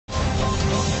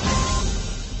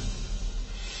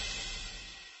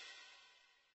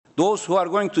those who are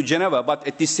going to Geneva, but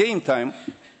at the same time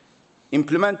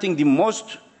implementing the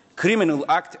most criminal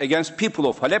act against people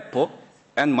of Aleppo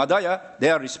and Madaya, they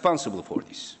are responsible for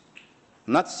this,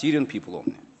 not Syrian people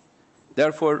only.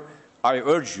 Therefore, I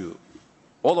urge you,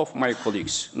 all of my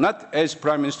colleagues, not as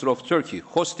Prime Minister of Turkey,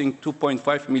 hosting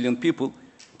 2.5 million people,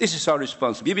 this is our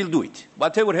responsibility. We will do it.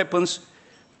 Whatever happens,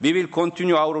 we will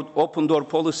continue our open door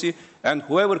policy, and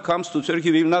whoever comes to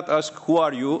Turkey, we will not ask, who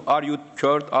are you? Are you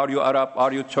Kurd? Are you Arab?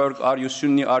 Are you Turk? Are you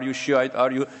Sunni? Are you Shiite?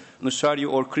 Are you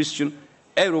Nusayri or Christian?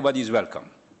 Everybody is welcome,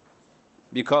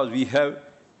 because we have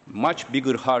much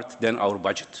bigger heart than our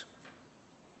budget.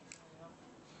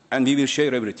 And we will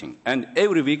share everything. And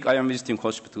every week I am visiting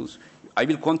hospitals. I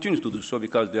will continue to do so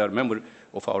because they are members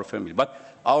of our family. But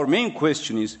our main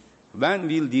question is, when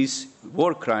will these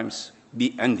war crimes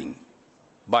be ending?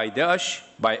 By Daesh,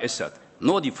 by Assad?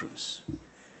 No difference.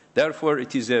 Therefore,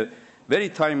 it is a very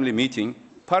timely meeting,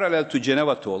 parallel to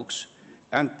Geneva talks,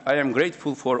 and I am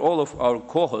grateful for all of our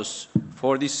co-hosts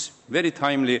for this very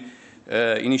timely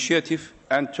initiative,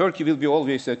 and Turkey will be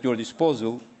always at your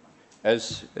disposal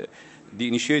as the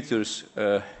initiators,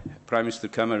 Prime Minister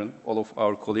Cameron, all of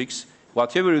our colleagues.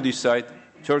 Whatever you decide,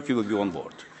 Turkey will be on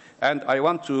board. And I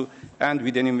want to end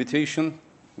with an invitation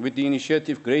with the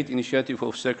initiative, great initiative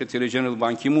of Secretary General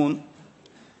Ban Ki-moon.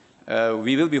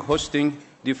 We will be hosting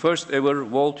the first ever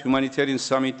World Humanitarian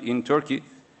Summit in Turkey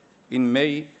in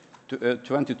May,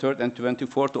 23rd and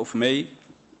 24th of May.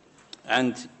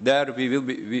 And there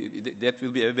that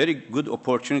will be a very good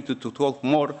opportunity to talk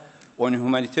more on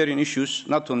humanitarian issues,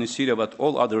 not only Syria, but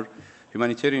all other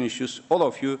humanitarian issues. All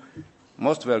of you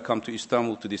most welcome to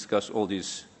Istanbul to discuss all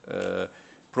these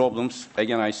problems.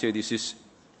 Again, I say this is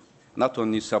not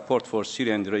only support for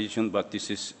Syria and the region, but this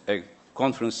is a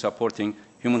conference supporting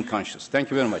human conscience. Thank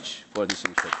you very much for this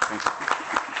initiative. Thank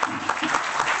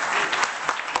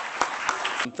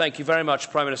you. Thank you very much,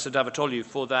 Prime Minister Davutoglu,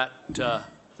 for that,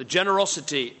 the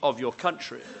generosity of your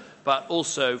country, but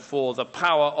also for the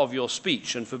power of your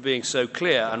speech and for being so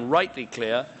clear and rightly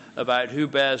clear about who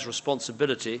bears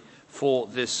responsibility for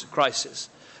this crisis.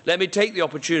 Let me take the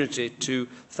opportunity to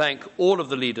thank all of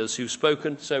the leaders who've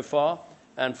spoken so far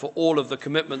and for all of the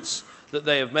commitments that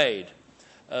they have made.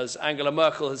 As Angela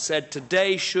Merkel has said,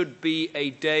 today should be a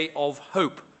day of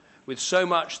hope. With so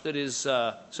much that is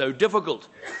so difficult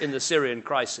in the Syrian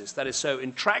crisis, that is so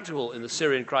intractable in the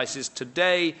Syrian crisis,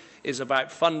 today is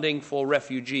about funding for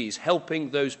refugees,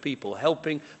 helping those people,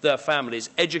 helping their families,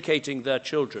 educating their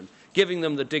children, giving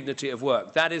them the dignity of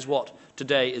work. That is what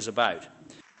today is about.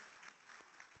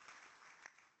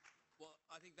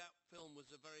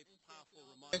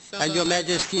 And Your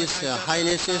Majesties,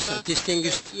 Highnesses,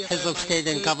 distinguished heads of state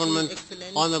and government,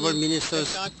 honorable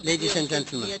ministers, ladies and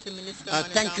gentlemen,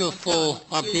 thank you for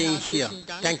being here.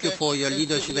 Thank you for your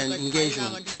leadership and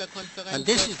engagement. And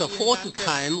this is the fourth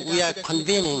time we are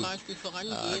convening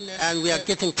and we are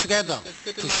getting together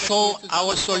to show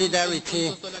our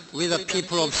solidarity with the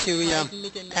people of Syria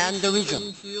and the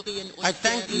region. I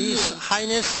thank His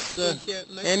Highness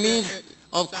Emir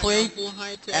of Kuwait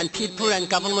and people and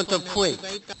government of Kuwait.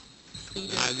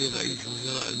 معالي رئيس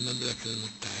وزراء المملكة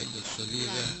المتحدة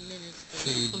الصغيرة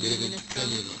سيد ديفيد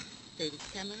كاميرون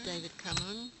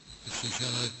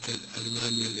استشارة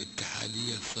ألمانيا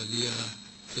الاتحادية الصغيرة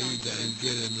سيدة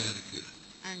أنجيلا ميركل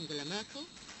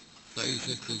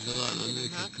رئيسة وزراء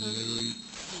المملكة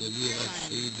الصغيرة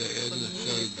السيدة إيرنا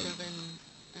سويدر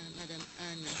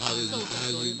أصحاب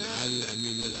المعالي معالي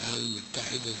الأمين العام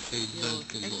المتحدة السيد بان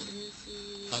كي-مون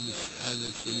أصحاب السعادة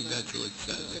السيدات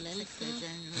والسادة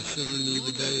يسرني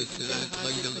بداية أن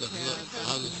أتقدم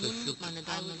خالص الشكر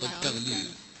والتقدير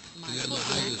إلى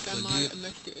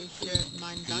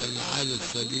معالي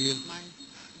الصديق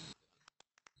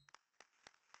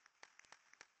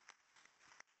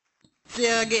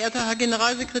Sehr geehrter Herr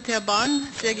Generalsekretär Ban,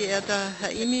 sehr geehrter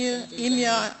Herr Emir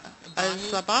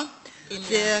al-Sabah,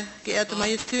 sehr geehrte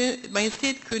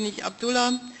Majestät König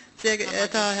Abdullah, sehr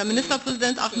geehrter Herr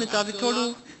Ministerpräsident Ahmed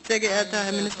Davutoglu, sehr geehrter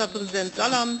Herr Ministerpräsident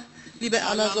Salam, liebe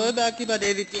Anna Solberg, lieber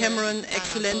David Cameron,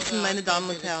 Exzellenzen, meine Damen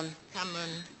und Herren.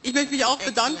 Ich möchte mich auch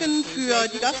bedanken für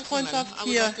die Gastfreundschaft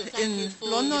hier in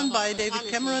London bei David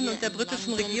Cameron und der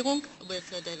britischen Regierung.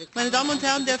 Meine Damen und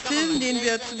Herren, der Film, den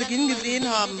wir zu Beginn gesehen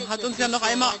haben, hat uns ja noch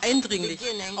einmal eindringlich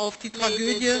auf die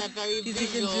Tragödie, die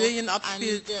sich in Syrien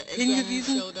abspielt,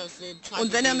 hingewiesen.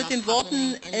 Und wenn er mit den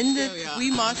Worten endet, "We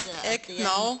must act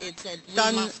now",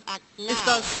 dann ist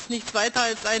das nichts weiter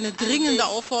als eine dringende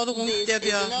Aufforderung, der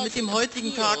wir mit dem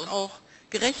heutigen Tag auch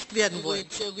gerecht werden wollen.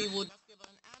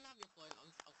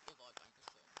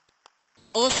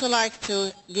 also like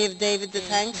to give David the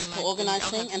thanks for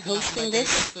organizing and hosting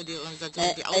this. It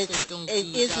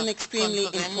is an extremely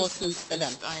important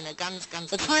event.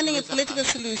 But finding a political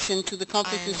solution to the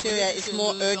conflict in Syria is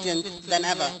more urgent than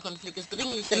ever.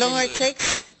 The longer it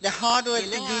takes, the harder it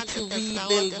will be to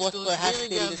rebuild what has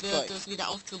been destroyed.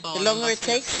 The longer it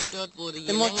takes,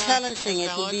 the more challenging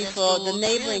it will be for the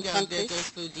neighboring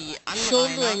countries,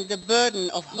 shouldering the burden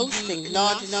of hosting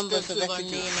large numbers of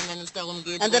refugees.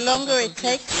 And the longer it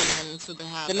takes,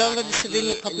 the longer the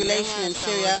civilian population in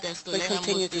Syria will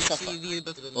continue to suffer.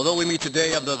 Although we meet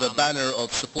today under the banner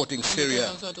of supporting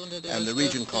Syria and the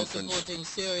Region Conference,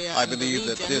 I believe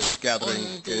that this gathering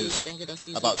is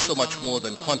about so much more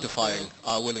than quantifying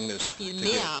our willingness to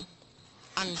give.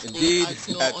 Indeed,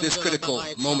 at this critical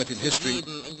moment in history,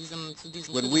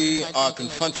 when we are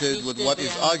confronted with what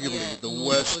is arguably the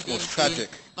worst, most tragic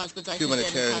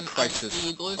humanitarian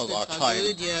crisis of our time,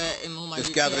 this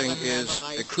gathering is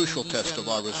a crucial test of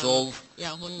our resolve,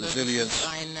 resilience,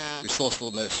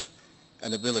 resourcefulness,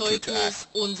 and ability to act.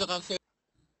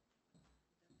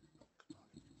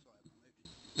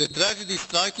 The tragedy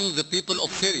striking the people of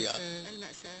Syria,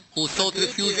 who sought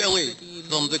refuge away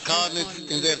from the carnage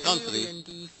in their country,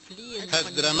 has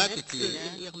dramatically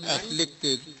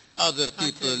afflicted other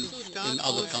people in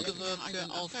other countries.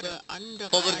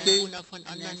 Poverty,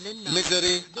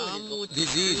 misery,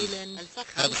 disease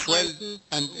have swelled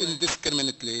and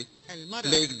indiscriminately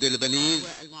plagued the Lebanese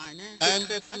and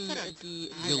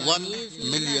the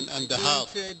 1.5 million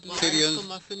Syrians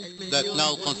that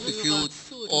now constitute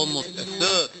almost a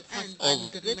third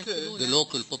of the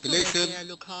local population,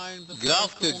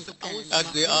 grafted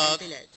as they are